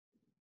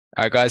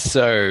All right, guys.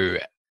 So,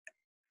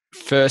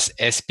 first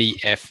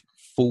SBF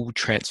full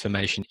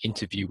transformation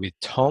interview with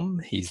Tom.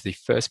 He's the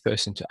first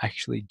person to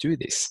actually do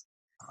this.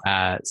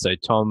 So,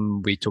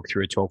 Tom, we took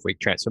through a 12-week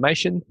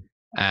transformation,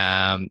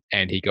 and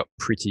he got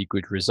pretty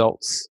good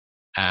results.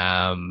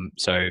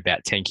 So,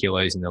 about 10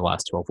 kilos in the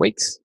last 12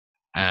 weeks.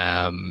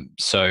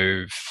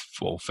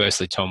 Well,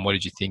 firstly, Tom, what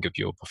did you think of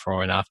your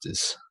before and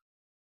afters?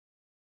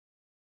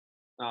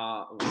 It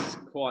was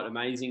quite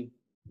amazing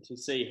to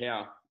see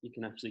how you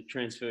can actually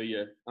transfer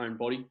your own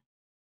body.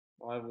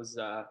 I was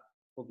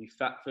probably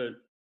fat for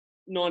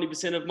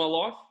 90% of my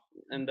life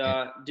and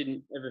Yeah,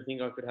 didn't ever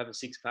think I could have a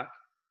six pack.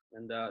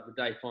 And the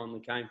day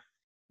finally came.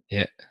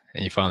 yeah,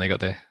 and you finally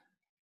got there.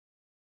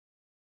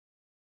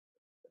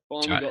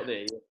 Finally Right. got there.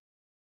 Yeah.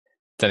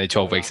 It's only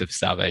 12 But weeks of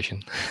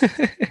starvation.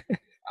 it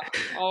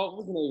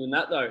wasn't even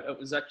that though. It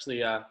was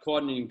actually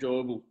quite an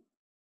enjoyable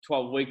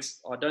 12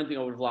 weeks. I don't think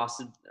I would have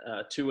lasted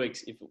 2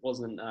 weeks if it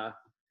wasn't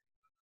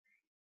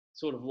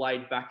sort of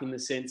laid back in the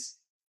sense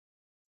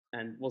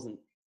and it wasn't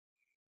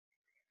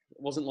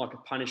like a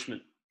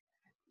punishment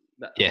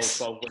that whole Yes.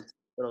 12 weeks.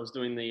 But I was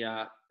doing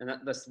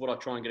that's what I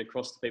try and get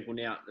across to people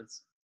now.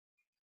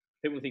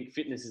 People think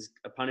fitness is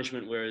a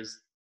punishment, whereas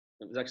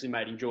it was actually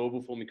made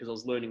enjoyable for me because I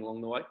was learning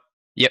along the way.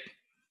 Yep.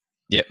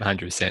 Yep,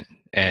 100%.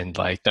 And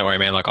like, don't worry,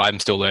 man. Like, I'm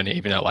still learning,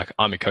 even though like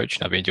I'm a coach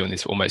and I've been doing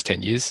this for almost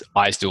 10 years.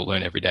 I still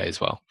learn every day as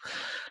well.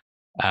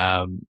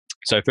 Um,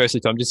 so, firstly,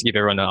 Tom, just to give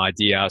everyone an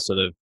idea, sort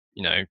of,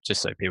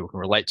 just so people can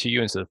relate to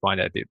you and sort of find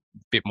out a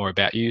bit more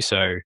about you.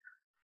 So,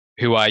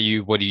 who are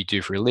you? What do you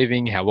do for a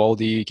living? How old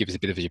are you? Give us a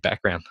bit of your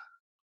background.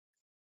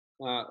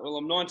 Well,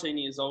 I'm 19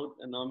 years old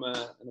and I'm an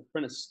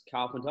apprentice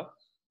carpenter.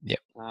 Yep.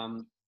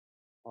 Um,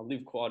 I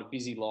live quite a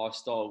busy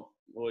lifestyle,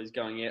 always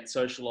going out,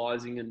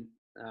 socialising, and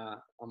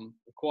I'm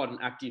quite an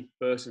active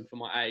person for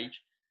my age.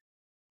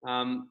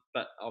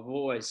 But I've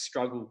always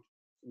struggled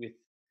with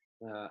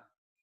uh,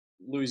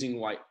 losing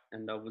weight,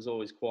 and I was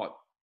always quite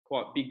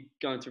big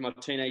going through my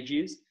teenage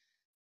years.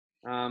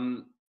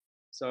 Um,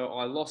 so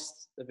I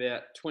lost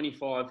about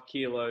 25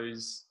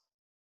 kilos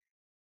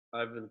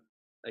over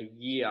a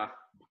year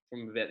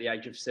from about the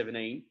age of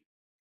 17,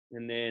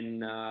 and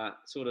then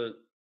sort of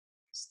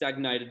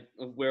stagnated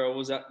of where I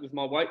was at with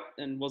my weight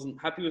and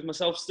wasn't happy with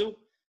myself still.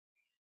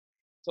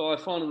 So I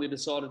finally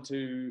decided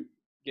to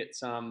get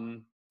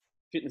some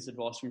fitness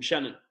advice from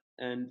Shannon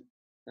and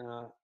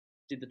uh,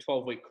 did the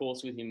 12-week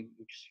course with him,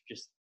 which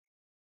just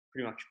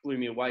pretty much blew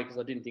me away because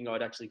I didn't think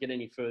I'd actually get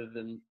any further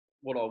than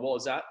what I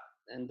was at,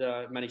 and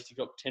managed to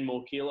drop 10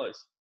 more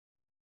kilos.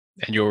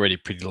 And you're already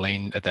pretty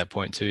lean at that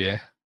point, too, yeah?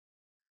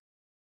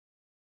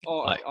 Oh,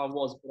 Like, I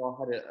was, but I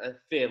had a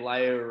fair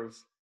layer of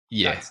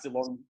yeah. fat still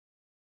on.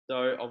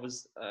 So I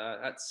was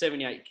at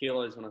 78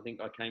 kilos when I think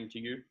I came to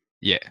you.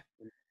 Yeah.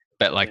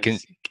 But like, And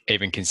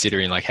even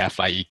considering like how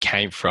far you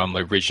came from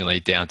originally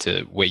down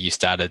to where you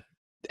started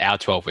our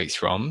 12 weeks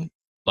from,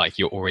 like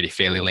you're already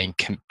fairly lean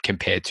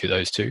compared to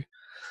those two.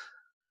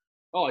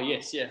 oh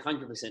yes, yeah,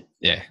 100%.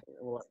 Yeah, Yeah.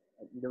 well,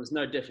 there was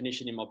no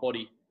definition in my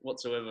body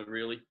whatsoever,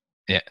 really.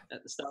 Yeah.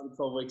 At the start of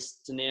 12 weeks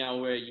to now,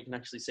 where you can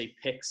actually see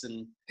pecs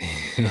and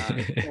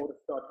shoulder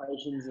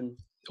citations and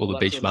All all the that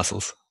beach sort of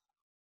stuff. muscles.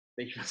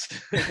 Because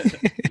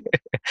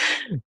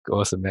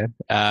Awesome, man.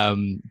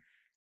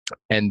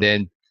 And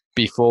then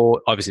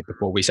obviously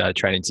before we started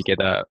training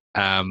together,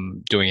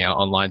 doing our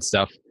online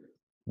stuff,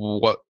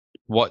 what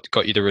what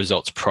got you the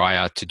results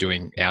prior to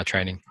doing our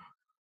training?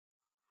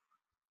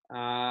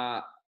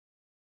 I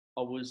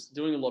was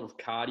doing a lot of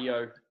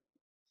cardio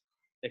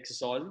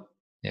exercising,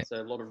 Yeah.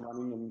 so a lot of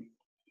running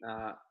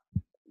and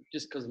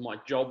just because of my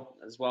job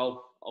as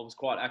well, I was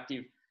quite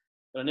active,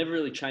 but I never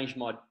really changed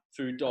my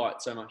food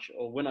diet so much.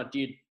 Or when I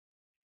did,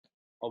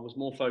 I was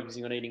more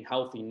focusing on eating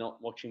healthy, not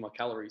watching my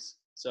calories.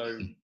 So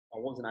I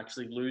wasn't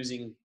actually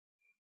losing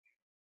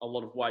a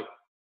lot of weight.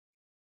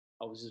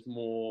 I was just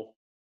more.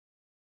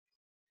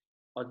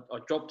 I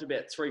dropped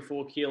about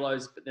 3-4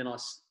 kilos, but then I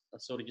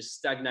sort of just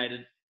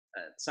stagnated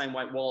at the same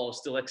weight while I was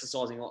still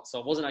exercising a lot.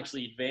 So I wasn't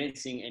actually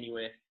advancing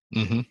anywhere,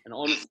 Mm-hmm. and I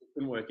honestly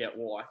couldn't work out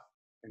why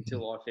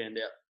until I found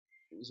out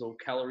it was all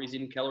calories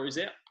in, calories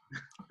out.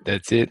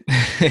 That's it.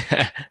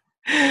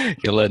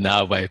 You learn the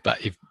hard way,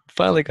 but you've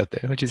finally got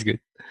there, which is good.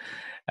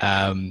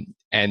 And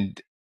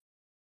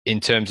in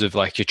terms of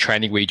like your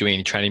training, were you doing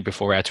any training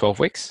before our 12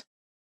 weeks?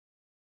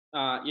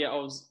 Yeah, I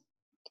was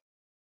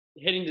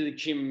heading to the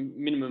gym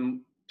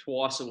minimum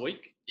twice a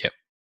week. Yep.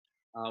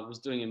 I was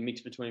doing a mix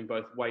between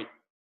both weight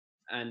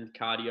and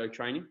cardio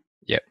training,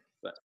 Yep.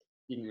 but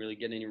didn't really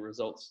get any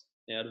results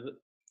out of it.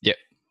 Yep.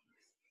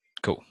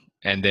 Cool.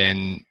 And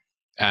then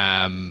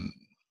um,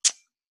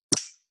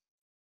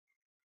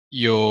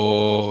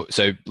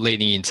 so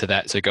leading into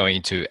that, so going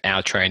into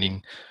our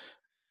training,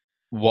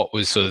 what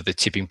was sort of the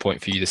tipping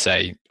point for you to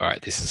say, all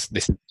right, this is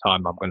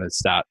time I'm going to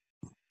start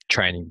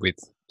training with,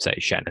 say,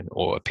 Shannon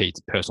or a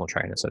personal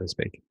trainer, so to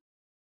speak?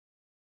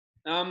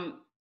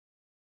 Um,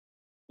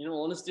 in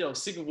all honesty, I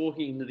was sick of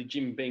walking into the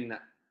gym being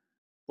that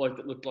bloke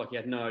that looked like he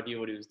had no idea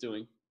what he was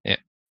doing. Yeah.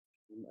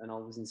 And I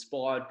was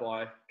inspired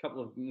by a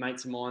couple of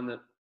mates of mine that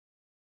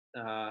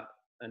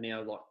are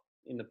now like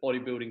in the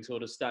bodybuilding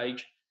sort of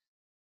stage.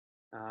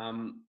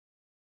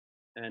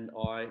 And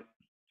I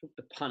took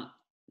the punt,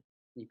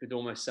 you could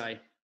almost say,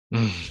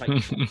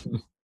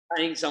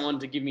 paying someone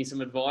to give me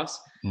some advice.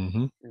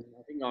 Mm-hmm. And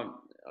I think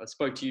I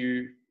spoke to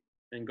you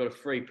and got a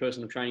free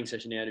personal training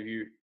session out of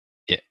you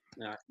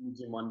Yeah. In the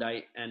gym one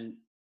day, and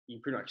you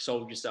pretty much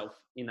sold yourself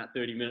in that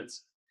 30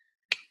 minutes.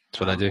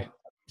 That's what I do.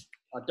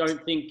 I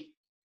don't think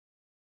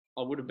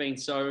I would have been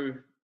so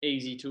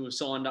easy to have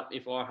signed up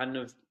if I hadn't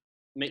have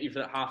met you for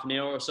that half an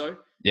hour or so.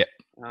 Yeah.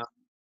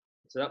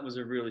 So that was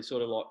a really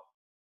sort of like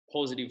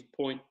positive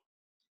point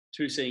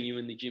to seeing you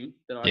in the gym,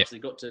 that I Yeah. actually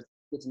got to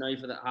get to know you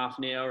for that half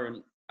an hour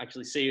and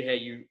actually see how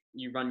you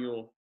run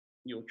your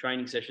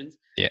training sessions.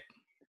 Yeah.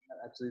 That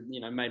actually,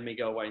 made me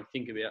go away and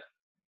think about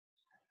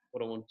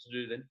what I wanted to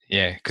do then.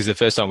 Yeah, because the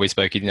first time we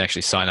spoke, you didn't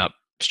actually sign up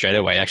straight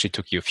away. It actually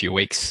took you a few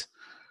weeks.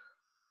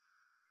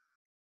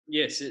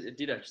 Yes, it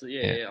did actually.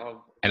 Yeah.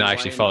 And I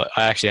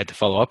actually had to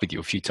follow up with you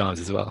a few times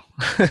as well.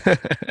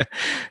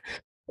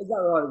 Is that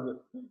right? Is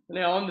it?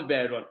 Now I'm the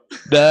bad one.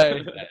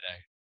 No.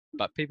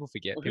 But people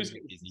forget. Well, People who's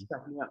get busy.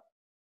 up?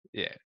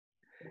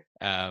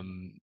 Yeah.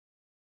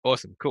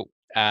 Awesome. Cool.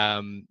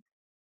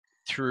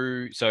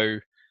 So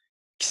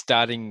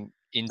starting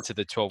into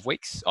the 12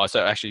 weeks. Oh,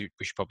 so actually,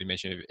 we should probably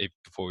mention it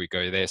before we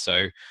go there.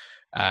 So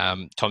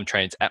Tom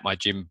trains at my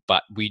gym,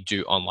 but we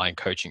do online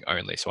coaching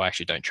only. So I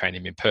actually don't train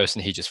him in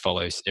person. He just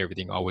follows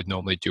everything I would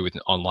normally do with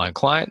an online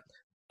client,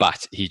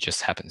 but he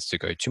just happens to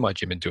go to my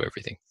gym and do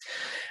everything.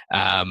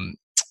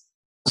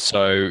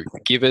 So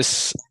give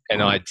us an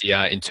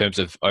idea in terms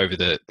of over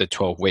the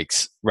 12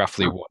 weeks,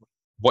 roughly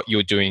what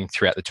you're doing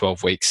throughout the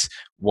 12 weeks,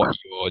 what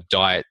your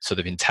diet sort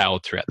of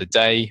entailed throughout the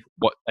day,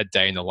 what a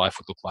day in the life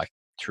would look like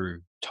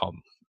through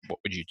Tom. What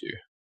would you do?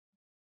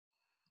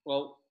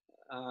 Well,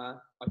 I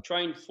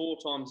train 4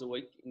 times a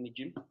week in the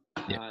gym,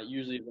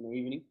 usually in the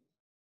evening.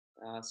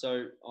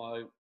 So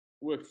I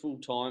work full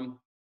time,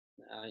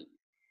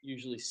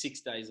 usually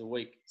 6 days a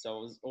week. So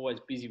I was always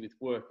busy with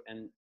work,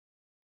 and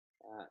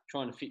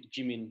trying to fit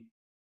gym in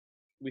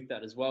with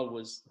that as well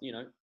was,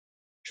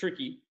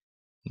 tricky.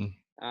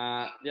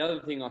 The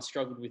other thing I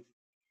struggled with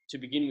to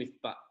begin with,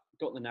 but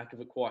got the knack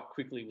of it quite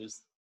quickly,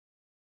 was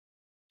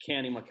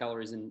counting my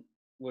calories and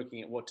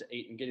working at what to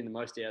eat and getting the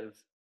most out of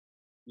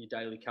your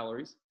daily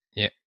calories.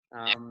 Yeah.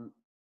 I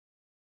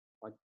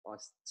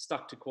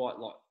stuck to quite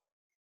like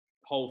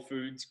whole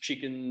foods,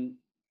 chicken,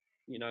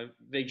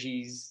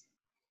 veggies,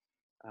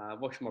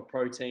 watching my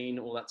protein,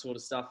 all that sort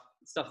of stuff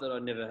that I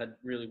never had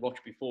really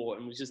watched before,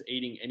 and was just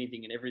eating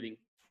anything and everything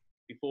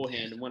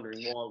beforehand and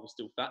wondering why I was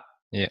still fat.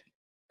 Yeah.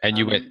 And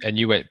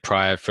you went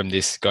prior from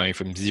this, going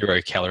from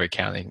 0 calorie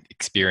counting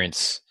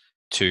experience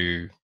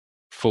to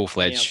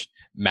full-fledged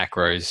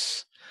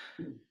macros,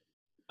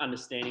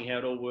 understanding how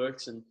it all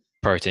works, and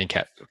protein,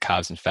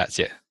 carbs and fats.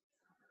 Yeah.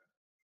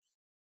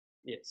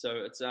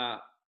 So it's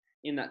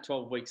in that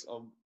 12 weeks, I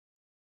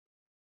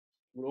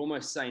would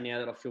almost say now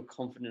that I feel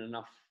confident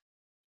enough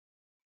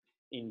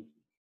in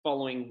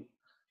following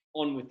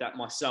on with that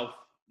myself,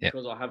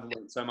 because I have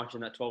learned so much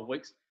in that 12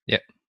 weeks.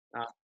 And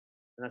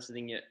that's the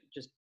thing,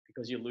 just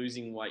because you're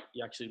losing weight,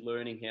 you're actually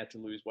learning how to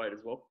lose weight as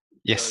well.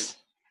 Yes. So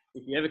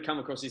if you ever come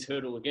across this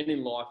hurdle again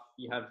in life,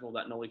 you have all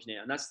that knowledge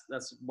now. And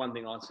that's one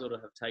thing I sort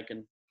of have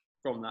taken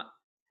from that,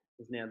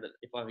 is now that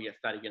if I ever get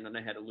fat again, I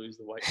know how to lose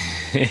the weight.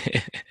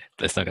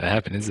 That's not going to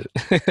happen, is it?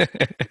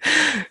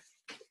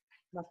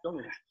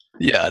 McDonald's.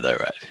 Yeah, I know,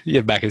 right? You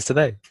have Macca's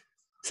today.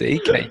 See,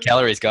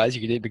 calories, guys.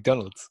 You can eat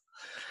McDonald's.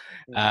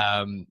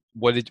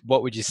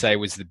 What would you say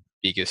was the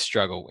biggest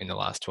struggle in the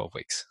last 12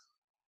 weeks?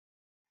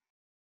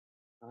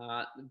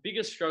 The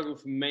biggest struggle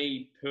for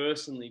me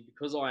personally,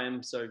 because I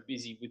am so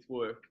busy with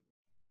work,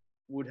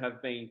 would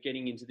have been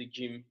getting into the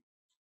gym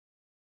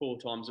 4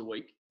 times a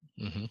week.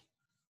 Mm-hmm.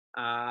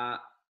 I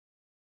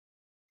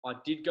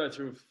did go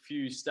through a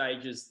few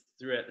stages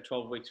throughout the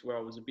 12 weeks where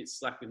I was a bit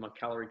slack with my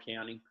calorie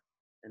counting,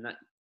 and that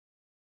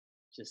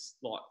just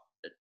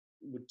it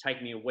would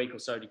take me a week or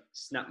so to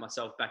snap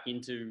myself back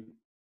into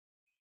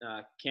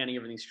counting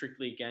everything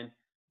strictly again.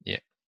 Yeah.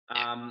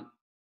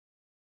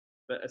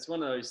 But it's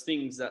one of those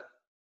things that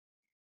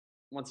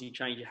once you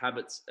change your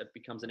habits, it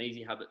becomes an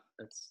easy habit.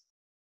 It's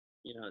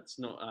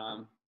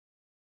not,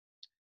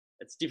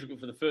 it's difficult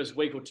for the first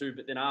week or two,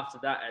 but then after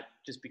that, it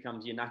just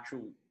becomes your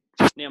natural.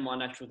 Now my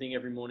natural thing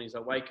every morning is I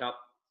wake up,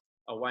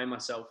 I weigh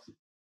myself,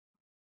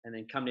 and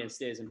then come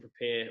downstairs and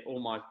prepare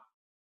all my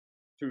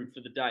food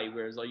for the day.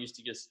 Whereas I used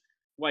to just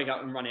wake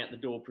up and run out the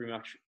door pretty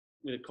much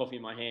with a coffee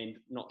in my hand,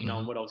 not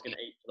knowing what I was going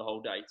to eat for the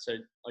whole day. So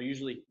I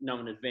usually know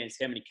in advance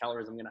how many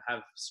calories I'm going to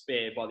have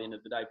spare by the end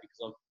of the day, because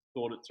I've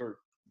thought it through.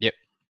 Yep.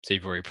 So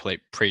you've already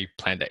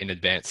pre-planned that in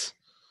advance.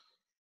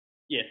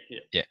 Yeah.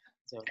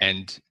 So,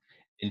 and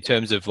in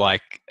terms of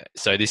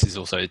so this is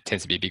also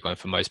tends to be a big one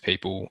for most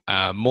people,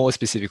 more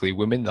specifically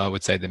women, I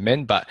would say, than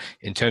men. But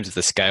in terms of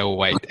the scale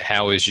weight,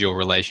 how has your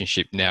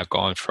relationship now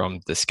gone from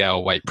the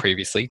scale weight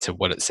previously to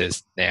what it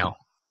says now?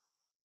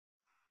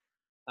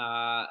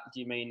 Do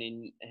you mean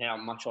in how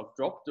much I've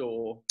dropped,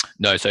 or?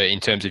 No, so in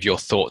terms of your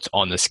thoughts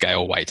on the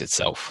scale weight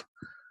itself.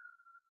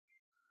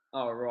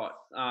 Oh, right.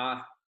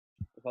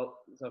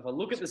 If I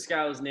look at the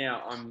scales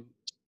now,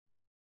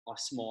 I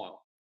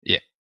smile. Yeah.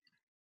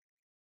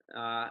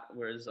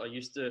 Whereas I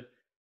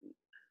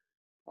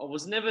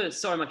was never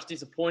so much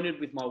disappointed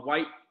with my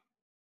weight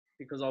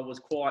because I was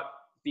quite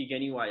big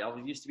anyway. I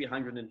used to be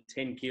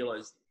 110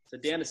 kilos. So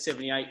down to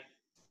 78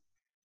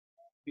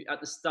 at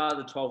the start of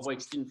the 12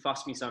 weeks didn't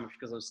fuss me so much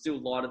because I was still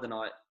lighter than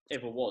I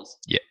ever was.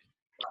 Yeah.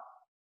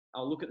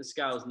 I'll look at the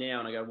scales now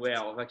and I go,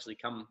 wow, I've actually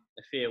come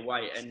a fair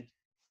way. And it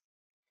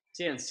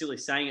sounds silly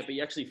saying it, but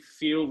you actually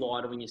feel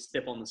lighter when you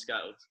step on the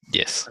scales.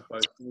 Yes.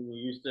 Opposed to when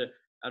you used to,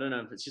 I don't know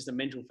if it's just a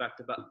mental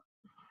factor, but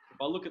if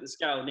I look at the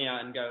scale now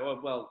and go, oh,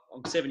 well,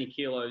 I'm 70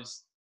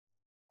 kilos,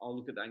 I'll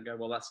look at that and go,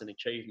 well, that's an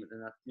achievement.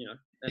 And that,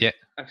 that Yeah.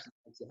 actually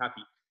makes you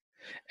happy.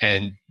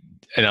 And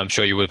I'm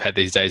sure you would have had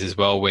these days as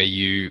well where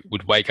you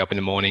would wake up in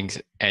the mornings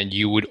and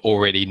you would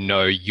already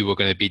know you were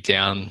going to be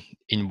down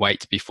in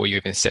weight before you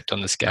even stepped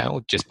on the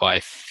scale, just by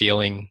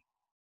feeling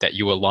that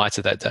you were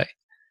lighter that day.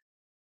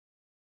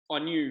 I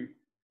knew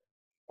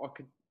I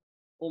could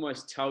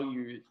almost tell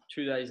you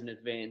 2 days in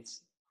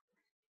advance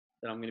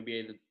that I'm going to be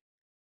either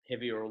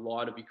heavier or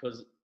lighter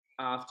because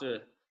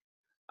after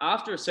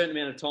a certain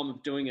amount of time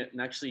of doing it,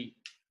 and actually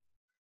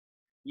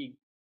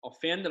I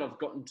found that I've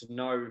gotten to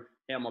know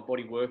how my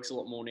body works a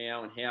lot more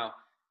now and how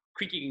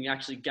quick you can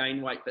actually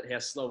gain weight, but how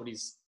slow it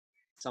is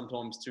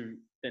sometimes to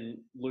then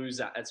lose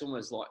that. It's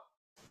almost like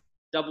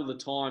double the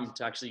time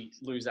to actually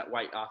lose that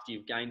weight after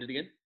you've gained it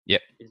again.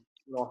 Yep. Is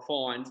what I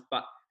find.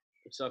 But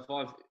so if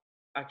I've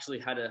actually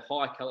had a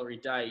high calorie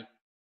day,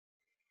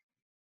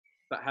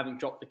 but haven't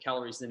dropped the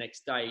calories the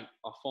next day,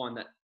 I find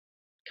that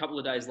a couple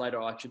of days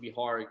later, I'll actually be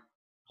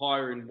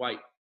higher in weight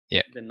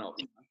Yep. than not.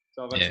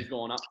 So I've actually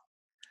gone up.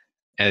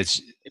 And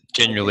it's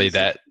generally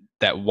that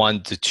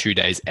 1 to 2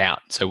 days out.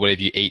 So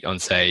whatever you eat on,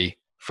 say,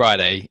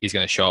 Friday is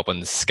going to show up on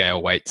the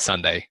scale weight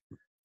Sunday,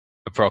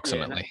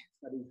 approximately.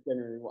 Yeah, that is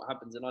generally what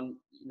happens. And I,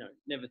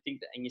 never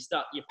think that. And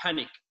you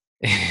panic.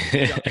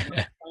 You go,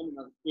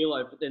 another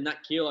kilo, but then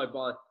that kilo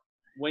by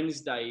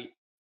Wednesday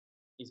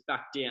is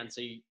back down.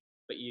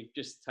 But you've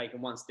just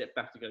taken one step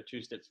back to go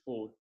 2 steps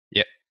forward.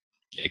 Yep,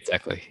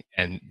 exactly.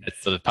 And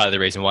that's sort of part of the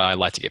reason why I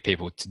like to get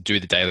people to do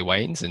the daily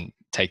weigh-ins and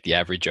take the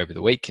average over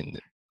the week and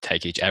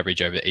take each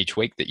average over each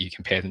week that you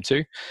compare them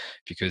to,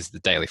 because the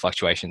daily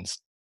fluctuations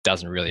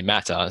doesn't really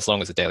matter as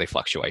long as the daily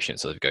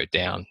fluctuations sort of go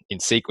down in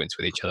sequence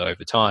with each other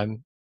over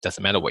time.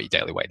 Doesn't matter what your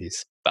daily weight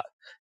is, but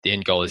the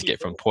end goal is get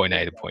from point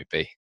A to point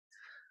B.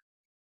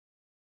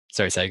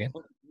 Sorry, say again.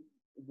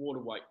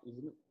 Water weight,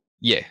 isn't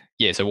it?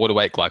 Yeah. So water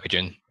weight,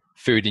 glycogen,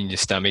 food in your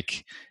stomach,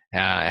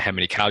 how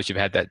many carbs you've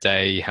had that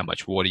day, how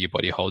much water your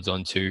body holds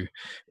on to.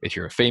 If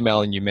you're a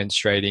female and you're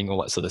menstruating,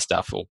 all that sort of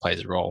stuff all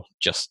plays a role.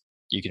 Just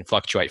you can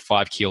fluctuate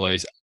 5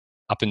 kilos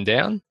up and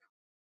down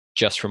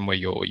just from where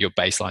your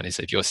baseline is.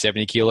 If you're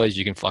 70 kilos,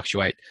 you can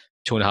fluctuate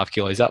 2.5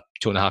 kilos up,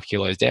 2.5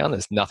 kilos down.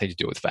 There's nothing to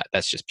do with fat.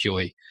 That's just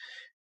purely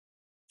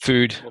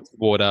food,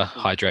 water,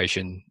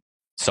 hydration,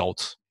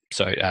 salt.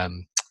 So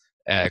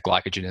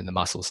glycogen in the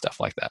muscles, stuff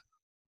like that.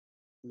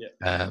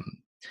 Yeah.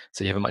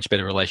 So you have a much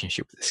better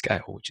relationship with the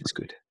scale, which is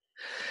good.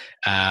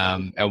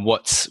 And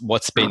what's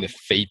been the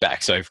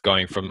feedback? So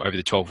going from over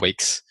the 12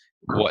 weeks,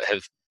 what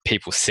have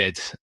people said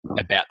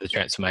about the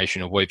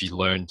transformation, or what have you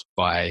learned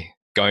by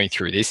going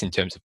through this in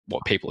terms of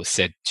what people have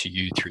said to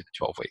you through the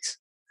 12 weeks?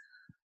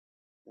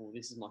 Oh,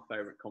 this is my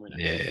favorite comment.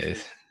 Yeah.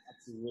 It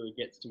really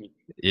gets to me.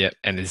 Yeah.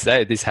 And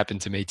this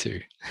happened to me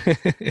too.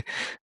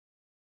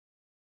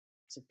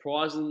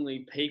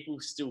 Surprisingly, people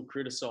still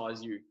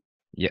criticize you.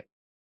 Yep.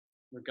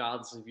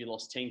 Regardless if you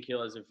lost 10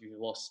 kilos, if you've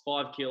lost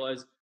 5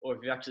 kilos, or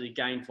if you actually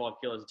gained 5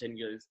 kilos or 10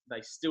 kilos,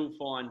 they still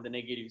find the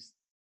negatives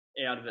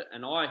out of it.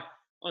 And I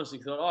honestly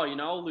thought,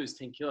 I'll lose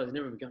 10 kilos. And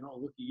everyone going, oh,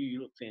 look at you,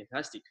 you look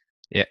fantastic.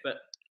 Yeah. But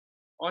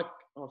I've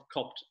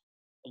copped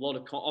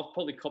I've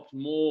probably copped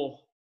more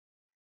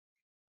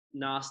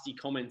nasty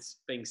comments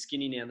being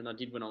skinny now than I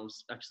did when I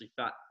was actually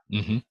fat.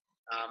 Mm-hmm.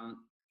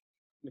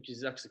 Which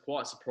is actually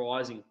quite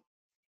surprising.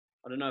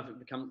 I don't know if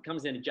it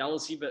comes down to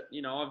jealousy, but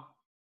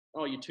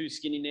you're too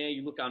skinny now,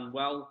 you look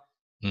unwell.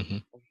 Mm-hmm.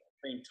 I've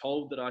been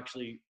told that I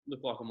actually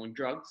look like I'm on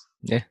drugs.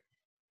 Yeah.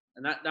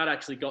 And that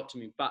actually got to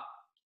me. But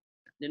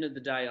at the end of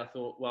the day, I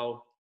thought,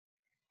 well,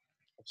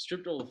 I've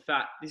stripped all the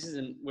fat. This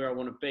isn't where I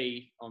want to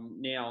be. I'm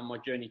now on my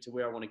journey to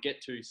where I want to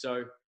get to.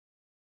 So,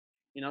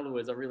 in other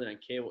words, I really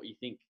don't care what you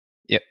think.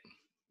 Yep.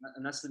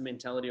 And that's the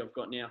mentality I've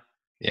got now.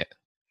 Yeah.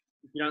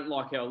 If you don't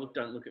like how I look,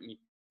 don't look at me.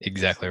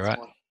 Exactly right.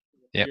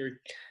 Yeah.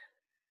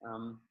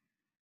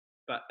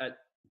 But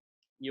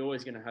you're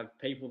always going to have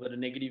people that are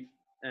negative,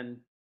 and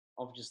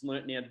I've just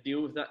learnt now to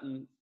deal with that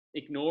and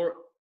ignore it.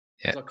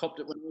 Yeah. I copped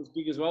it when I was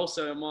big as well,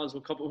 so I might as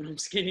well cop it when I'm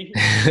skinny.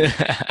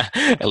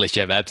 At least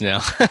you have abs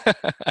now.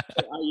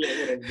 Yeah,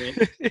 whatever,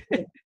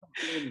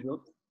 man.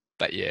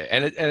 But yeah,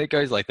 and it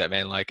goes like that,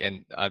 man.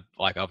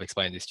 I've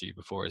explained this to you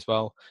before as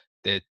well.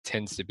 There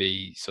tends to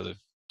be sort of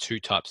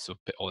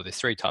there's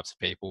 3 types of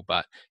people,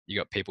 but you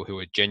got people who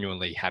are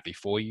genuinely happy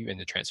for you and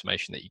the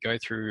transformation that you go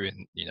through,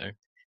 and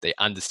they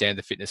understand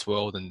the fitness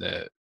world and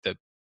the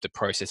the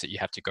process that you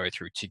have to go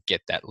through to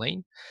get that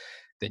lean.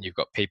 Then you've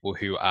got people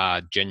who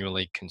are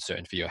genuinely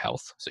concerned for your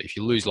health. So if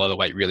you lose a lot of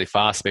weight really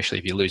fast, especially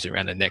if you lose it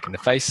around the neck and the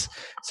face,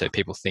 so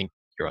people think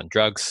you're on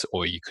drugs,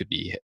 or you could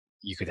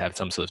have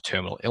some sort of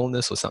terminal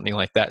illness or something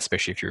like that,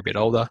 especially if you're a bit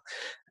older.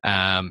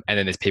 And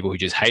then there's people who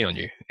just hate on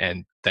you,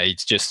 and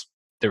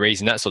the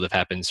reason that sort of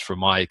happens from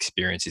my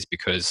experience is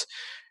because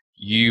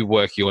you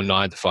work your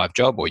 9 to 5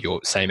 job, or your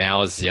same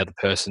hours as the other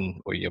person,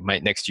 or your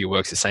mate next to you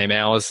works the same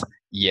hours,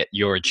 yet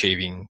you're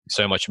achieving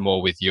so much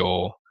more with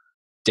your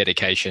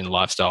dedication,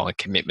 lifestyle, and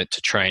commitment to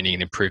training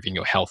and improving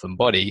your health and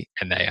body,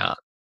 and they aren't.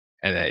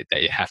 And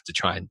they have to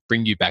try and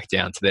bring you back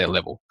down to their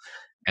level,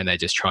 and they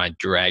just try and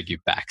drag you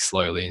back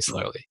slowly and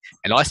slowly.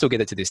 And I still get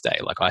it to this day.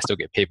 Like, I still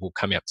get people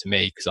coming up to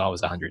me because I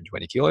was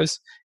 120 kilos.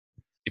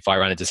 If I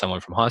run into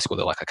someone from high school,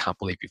 they're like, I can't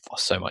believe you've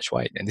lost so much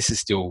weight. And this is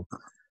still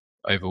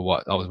over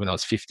what I was when I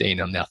was 15.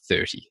 I'm now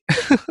 30.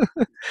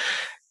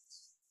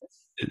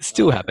 It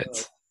still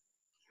happens.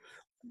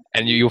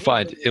 And you'll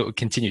find it will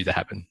continue to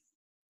happen.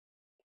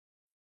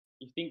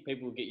 You think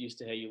people will get used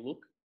to how you look,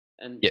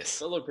 and yes,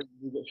 a lot of people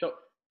will get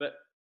shocked. But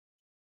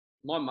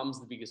my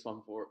mum's the biggest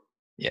one for it.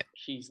 Yeah,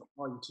 she's like,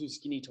 "Oh, you're too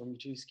skinny, Tom. You're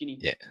too skinny."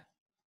 Yeah,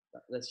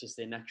 that's just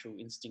their natural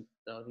instinct,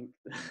 I think.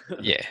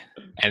 Yeah,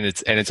 and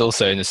it's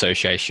also an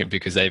association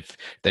because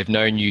they've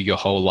known you your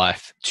whole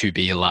life to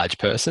be a large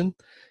person,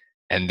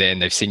 and then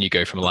they've seen you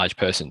go from a large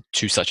person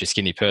to such a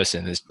skinny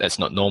person. That's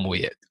not normal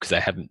yet because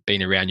they haven't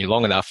been around you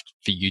long enough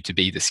for you to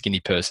be the skinny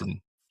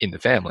person in the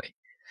family.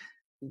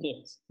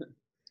 Yes.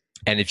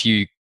 And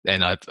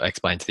I've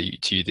explained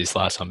to you this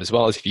last time as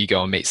well, is if you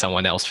go and meet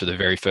someone else for the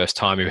very first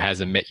time who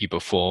hasn't met you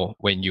before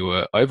when you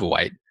were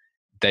overweight,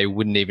 they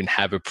wouldn't even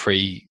have a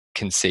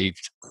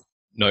preconceived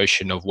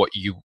notion of what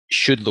you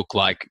should look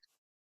like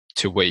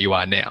to where you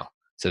are now.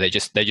 So they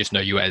just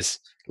know you as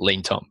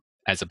lean Tom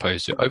as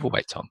opposed to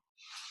overweight Tom.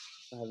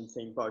 I haven't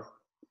seen both.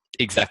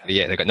 Exactly.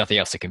 Yeah, they've got nothing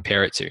else to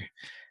compare it to.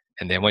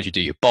 And then once you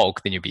do your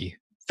bulk, then you'll be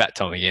fat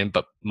Tom again,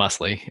 but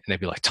muscly, and they'll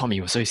be like, Tommy,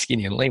 you were so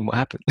skinny and lean. What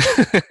happened?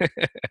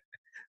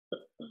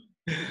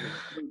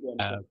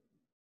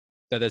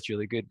 So that's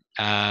really good.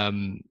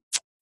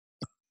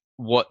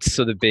 What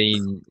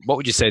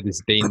would you say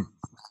has been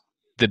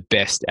the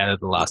best out of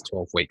the last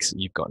 12 weeks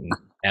you've gotten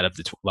out of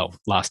the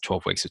last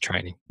 12 weeks of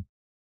training?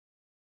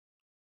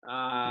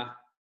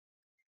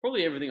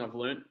 Probably everything I've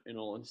learned, in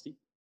all honesty.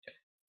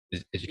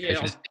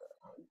 Education.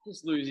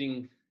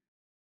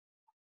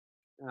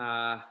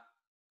 Yeah,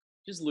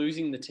 just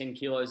losing the 10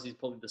 kilos is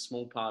probably the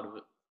small part of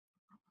it,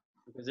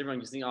 because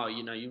everyone just thinks, oh,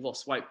 you've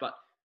lost weight, but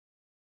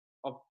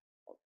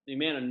the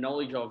amount of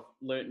knowledge I've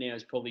learnt now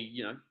is probably,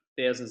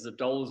 thousands of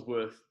dollars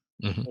worth,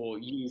 mm-hmm. or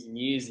years and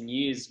years and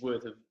years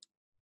worth of,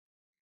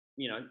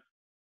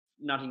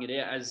 nutting it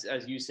out. As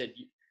you said,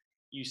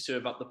 you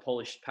serve up the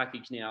polished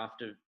package now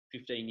after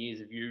 15 years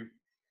of you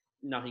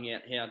nutting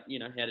out how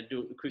to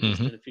do it the quickest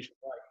mm-hmm. and efficient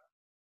way.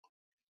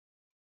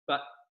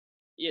 But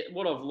yeah,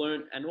 what I've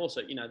learned, and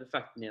also, the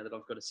fact now that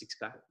I've got a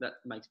 6-pack, that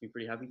makes me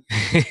pretty happy.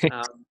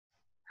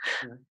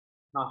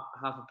 Half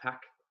a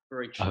pack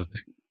for each that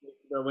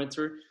I went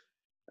through.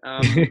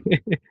 But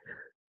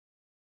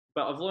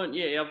I've learned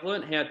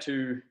how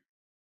to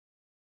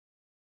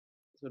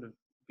sort of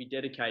be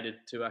dedicated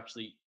to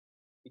actually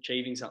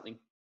achieving something.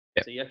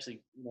 Yep. So you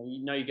actually,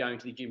 you're going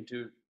to the gym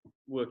to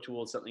work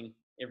towards something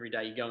every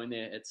day. You go in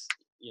there, it's,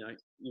 you're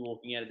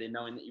walking out of there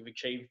knowing that you've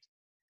achieved,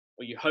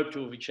 or you hope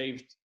to have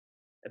achieved,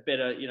 a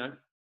better,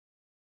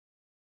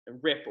 a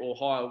rep or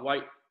higher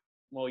weight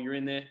while you're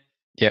in there.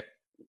 Yep.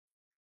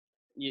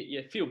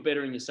 You feel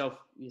better in yourself.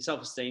 Your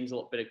self-esteem's a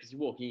lot better because you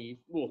walk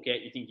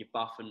out, you think you're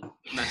buff and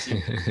massive.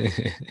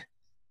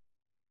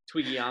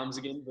 Twiggy arms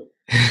again. But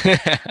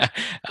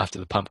after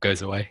the pump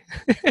goes away.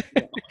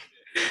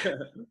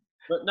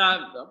 But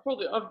no,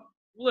 I've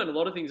learned a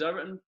lot of things over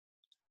it. And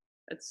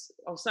I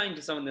was saying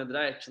to someone the other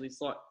day, actually,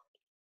 it's like,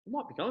 I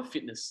might become a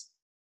fitness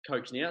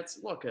coach now. It's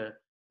like a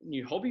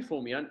new hobby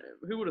for me.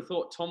 Who would have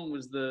thought Tom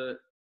was the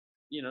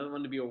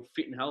one to be all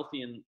fit and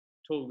healthy and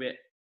talk about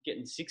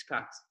getting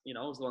 6-packs?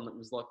 I was the one that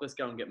was like, let's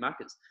go and get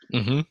Maccas.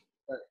 Mm-hmm.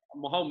 But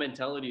my whole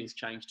mentality has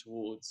changed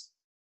towards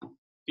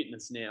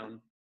fitness now. And,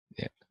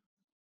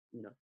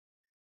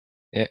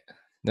 Yeah.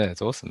 No,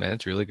 that's awesome, man.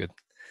 It's really good.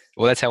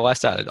 Well, that's how I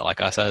started. Like,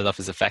 I started off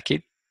as a fat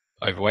kid,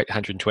 overweight,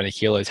 120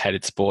 kilos,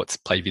 hated sports,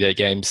 played video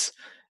games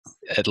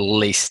at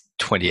least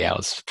 20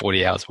 hours,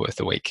 40 hours worth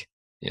a week.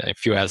 A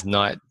few hours a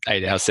night,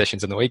 8-hour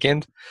sessions on the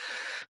weekend.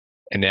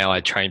 And now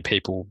I train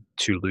people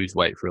to lose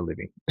weight for a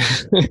living.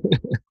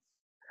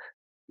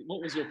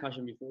 What was your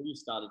passion before you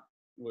started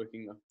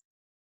working though?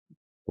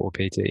 For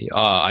PT?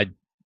 I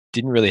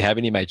didn't really have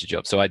any major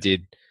jobs. So I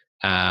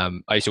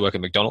used to work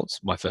at McDonald's,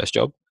 my first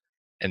job.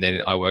 And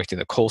then I worked in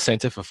the call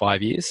center for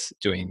 5 years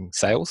doing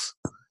sales.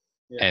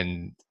 Yeah.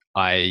 And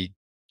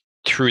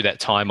through that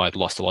time, I'd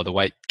lost a lot of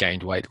weight,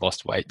 gained weight,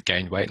 lost weight,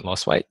 gained weight, and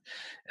lost weight.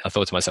 And I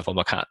thought to myself,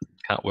 I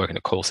can't work in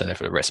a call center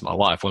for the rest of my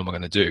life. What am I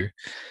going to do?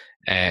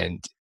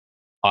 And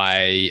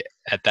I,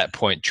 at that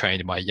point,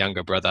 trained my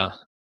younger brother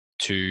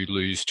to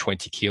lose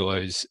 20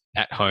 kilos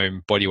at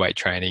home, body weight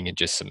training and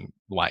just some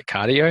light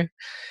cardio.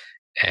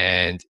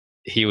 And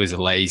he was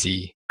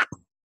lazy.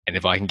 And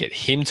if I can get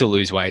him to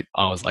lose weight,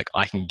 I was like,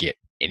 I can get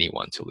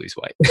anyone to lose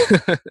weight.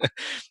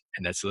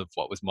 And that's sort of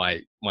what was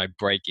my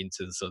break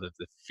into the sort of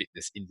the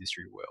fitness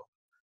industry world.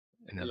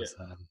 And that Yeah. was,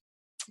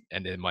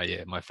 and then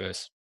my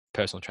first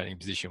personal training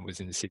position was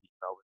in the city of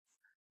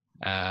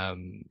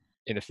Melbourne,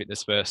 in a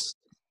fitness first,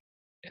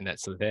 and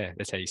that's sort of there.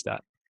 That's how you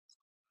start.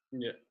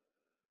 Yeah.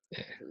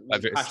 Yeah.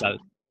 Was it passion?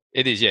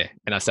 It is, yeah.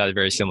 And I started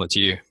very similar to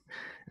you.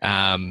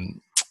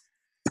 Um,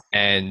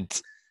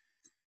 and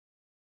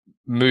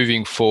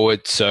moving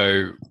forward,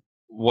 so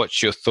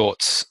what's your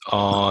thoughts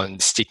on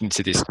sticking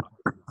to this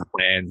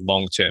plan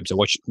long term? So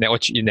what's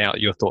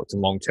your thoughts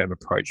and long term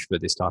approach for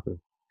this type of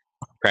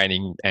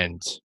training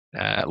and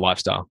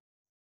lifestyle?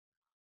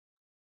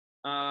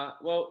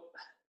 Well,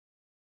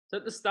 so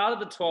at the start of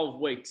the 12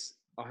 weeks,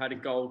 I had a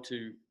goal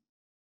to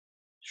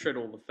shred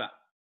all the fat.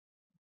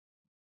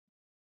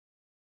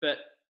 But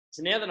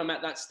so now that I'm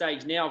at that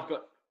stage, now I've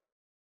got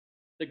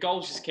the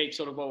goals just keep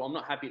sort of, well, I'm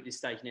not happy at this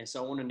stage now,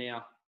 so I want to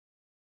now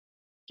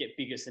get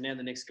bigger. So now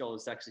the next goal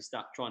is to actually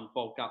start trying to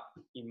bulk up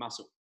in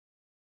muscle,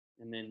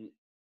 and then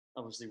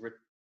obviously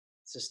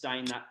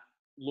sustain that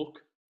look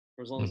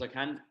for as long as I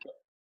can.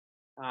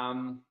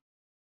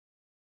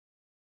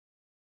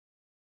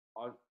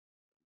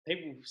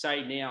 People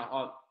say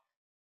now,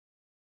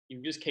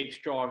 you just keep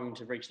striving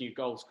to reach new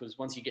goals, because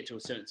once you get to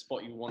a certain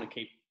spot, you want to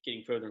keep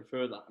getting further and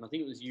further. And I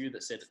think it was you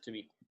that said it to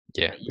me.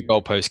 Yeah, the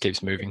goalpost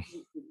keeps moving.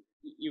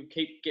 You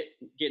keep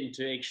getting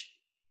to each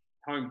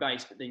home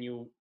base, but then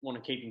you'll want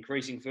to keep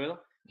increasing further.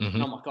 Mm-hmm.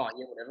 And I'm like, oh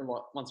yeah, whatever.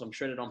 Like once I'm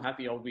shredded, I'm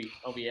happy. I'll be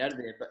out of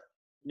there. But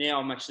now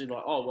I'm actually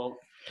like, oh well,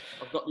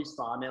 I've got this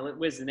far now.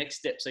 Where's the next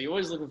step? So you're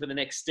always looking for the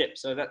next step.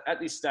 So that at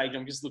this stage,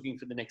 I'm just looking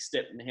for the next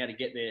step and how to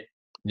get there.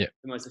 Yeah.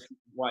 The most efficient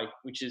way,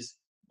 which is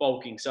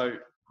bulking. So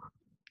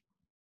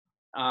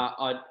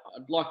I'd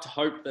like to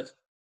hope that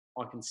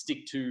I can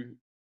stick to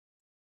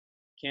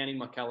counting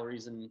my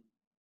calories and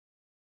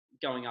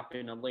going up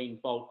in a lean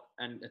bulk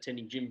and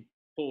attending gym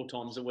 4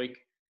 times a week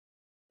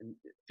and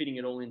fitting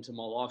it all into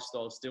my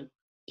lifestyle still.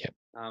 Yep.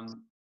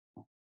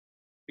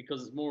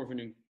 Because it's more of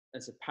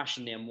it's a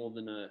passion now more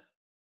than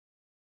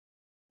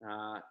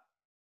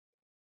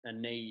a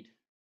need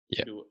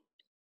to do it.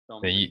 So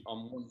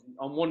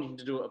I'm wanting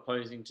to do it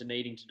opposing to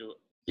needing to do it.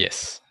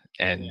 Yes.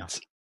 And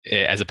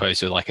as opposed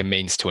to like a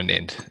means to an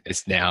end,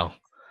 it's now,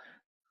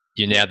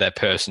 you're now that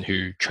person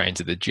who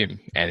trains at the gym.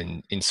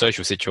 And in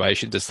social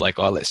situations, it's like,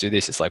 oh, let's do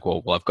this. It's like,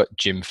 well, I've got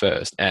gym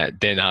first. And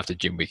then after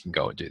gym, we can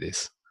go and do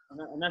this.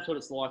 And that's what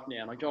it's like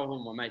now. And I go with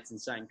all my mates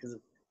insane because,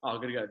 I've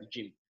got to go to the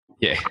gym.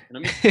 Yeah. And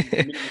I'm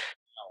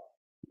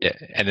yeah.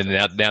 And then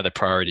now the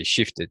priority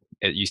shifted.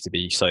 It used to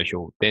be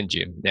social, then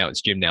gym. Now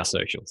it's gym, now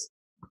socials.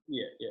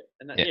 Yeah.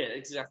 And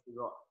exactly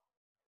right.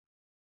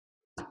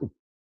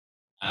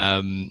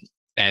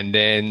 And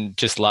then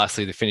just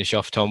lastly, to finish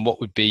off, Tom,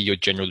 what would be your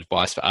general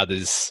advice for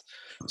others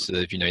sort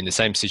of, in the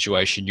same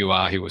situation you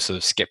are, who are sort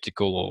of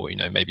skeptical or,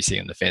 maybe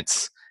sitting on the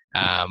fence?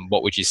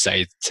 What would you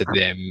say to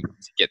them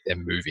to get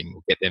them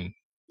moving, get them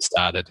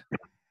started?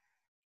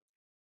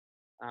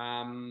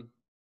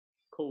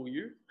 Call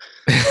you.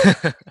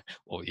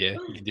 Well, yeah,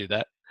 you can do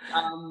that.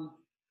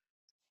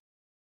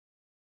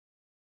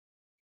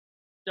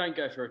 Don't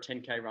go for a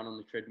 10K run on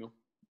the treadmill.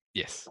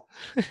 Yes.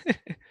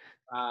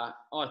 I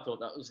thought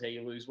that was how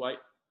you lose weight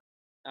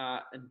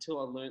until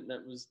I learned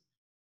that was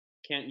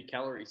count your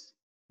calories.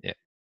 Yeah.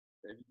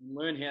 If you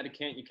learn how to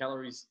count your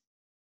calories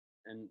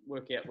and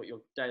work out what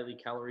your daily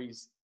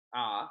calories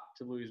are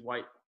to lose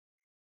weight,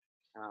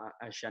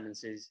 as Shannon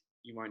says,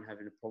 you won't have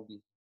any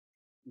problem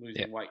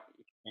losing weight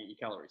if you count your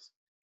calories.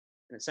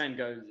 And the same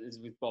goes as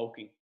with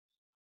bulking.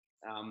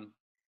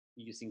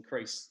 You just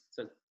increase.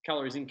 So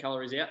calories in,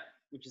 calories out,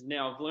 which is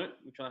now I've learned,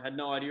 which I had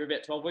no idea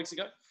about 12 weeks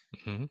ago.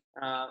 Mm-hmm.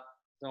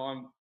 So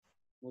I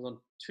was on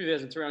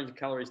 2,300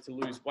 calories to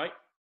lose weight,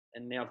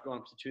 and now I've gone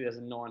up to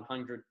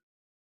 2,900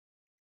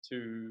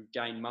 to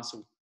gain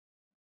muscle.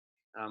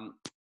 I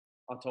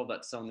told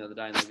that to someone the other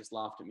day, and they just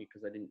laughed at me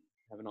because they didn't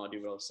have an idea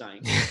what I was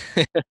saying.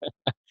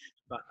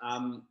 But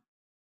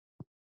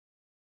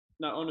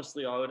no,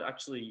 honestly, I would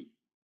actually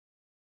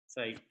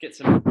say get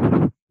some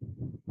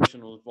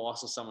professional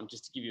advice or someone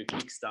just to give you a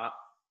kickstart.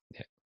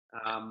 Yeah.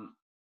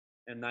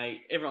 And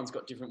everyone's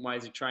got different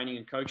ways of training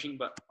and coaching,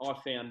 but I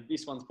found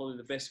this one's probably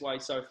the best way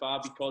so far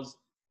because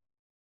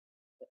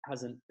it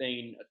hasn't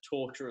been a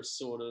torturous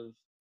sort of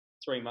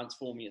 3 months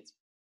for me.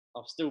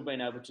 I've still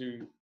been able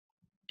to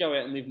go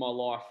out and live my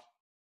life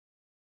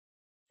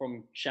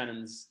from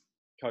Shannon's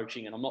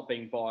coaching, and I'm not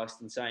being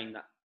biased in saying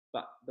that,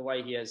 but the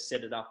way he has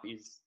set it up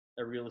is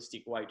a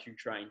realistic way to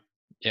train.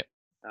 Yep.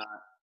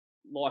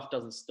 Life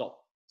doesn't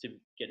stop to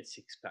get a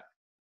 6-pack,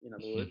 in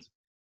other words.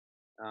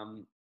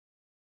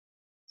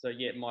 So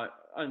yeah, my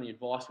only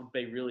advice would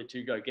be really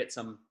to go get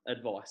some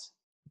advice.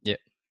 Yeah.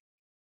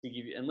 To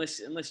give you, unless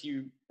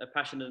you are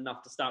passionate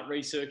enough to start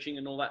researching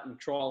and all that and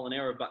trial and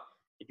error, but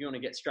if you want to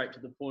get straight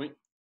to the point,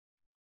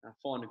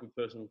 find a good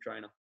personal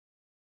trainer.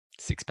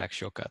 Six-pack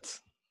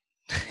shortcuts.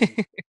 I'll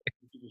give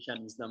you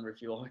Shannon's number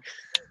if you like.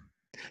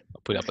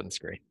 I'll put it up on the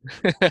screen.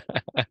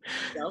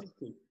 Sounds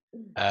good.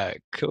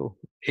 Cool.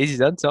 Easy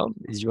done, Tom.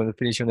 Did you want to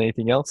finish on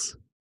anything else?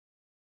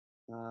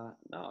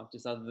 No,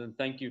 just other than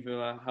thank you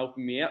for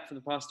helping me out for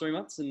the past 3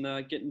 months and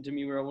getting to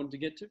me where I wanted to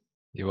get to.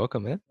 You're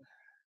welcome, man.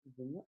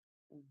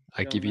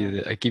 I Go give and,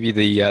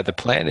 you the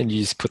plan, and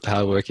you just put the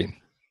hard work in.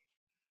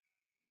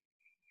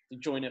 the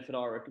joint effort,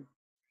 I reckon.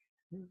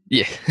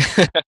 Yeah.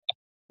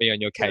 Be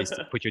on your case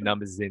to put your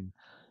numbers in.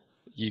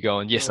 You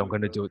going, yes, I'm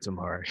going to do it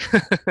tomorrow.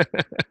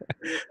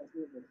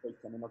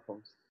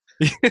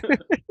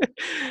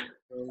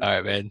 All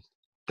right, man.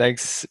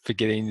 Thanks for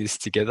getting this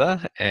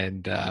together.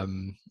 And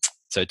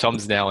so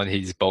Tom's now on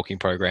his bulking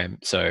program.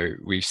 So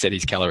we've set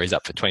his calories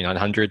up for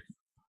 2,900.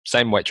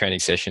 Same weight training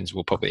sessions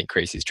will probably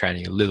increase his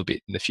training a little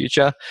bit in the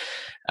future.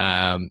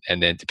 And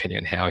then depending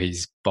on how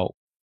his bulk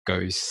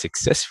goes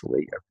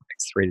successfully over the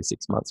next 3 to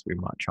 6 months, we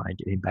might try and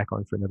get him back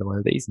on for another one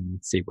of these and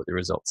see what the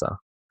results are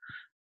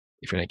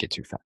if we don't get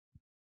too fat.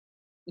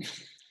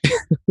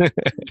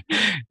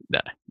 No,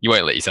 you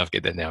won't let yourself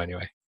get there now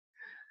anyway.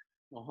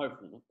 Well,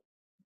 hopefully not.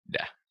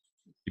 Yeah.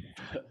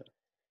 All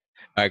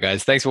right,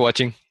 guys. Thanks for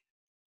watching.